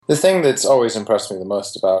The thing that's always impressed me the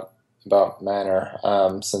most about Manor,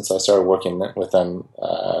 since I started working with them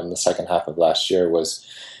in the second half of last year, was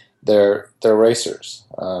they're racers.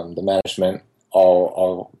 The management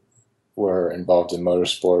all were involved in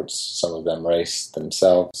motorsports. Some of them race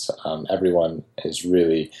themselves. Everyone is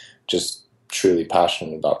really just truly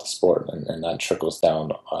passionate about the sport, and that trickles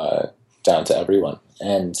down to everyone.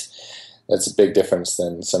 And that's a big difference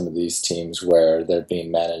than some of these teams where they're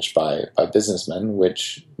being managed by businessmen,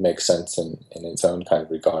 which makes sense in its own kind of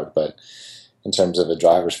regard. But in terms of a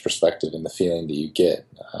driver's perspective and the feeling that you get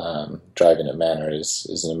driving at Manor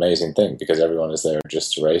is an amazing thing, because everyone is there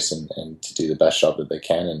just to race and to do the best job that they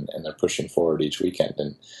can, and they're pushing forward each weekend.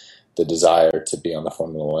 And the desire to be on the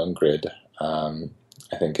Formula One grid, I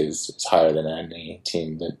think, is higher than any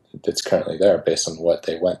team that's currently there, based on what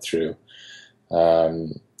they went through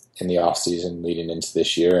in the off season leading into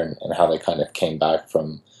this year, and how they kind of came back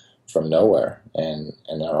from nowhere and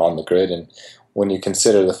are on the grid. And when you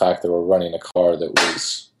consider the fact that we're running a car that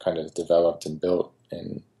was kind of developed and built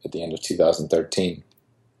at the end of 2013,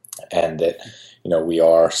 and that we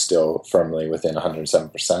are still firmly within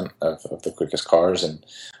 107% of the quickest cars, and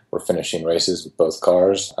we're finishing races with both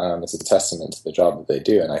cars, it's a testament to the job that they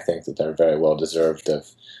do. And I think that they're very well deserved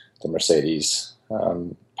of the Mercedes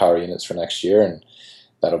power units for next year, and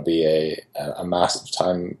that'll be a massive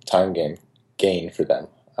time gain for them.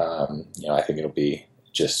 I think it'll be,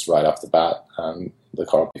 just right off the bat, the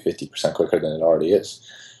car will be 50% quicker than it already is.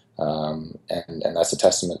 And that's a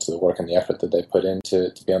testament to the work and the effort that they put in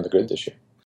to be on the grid this year.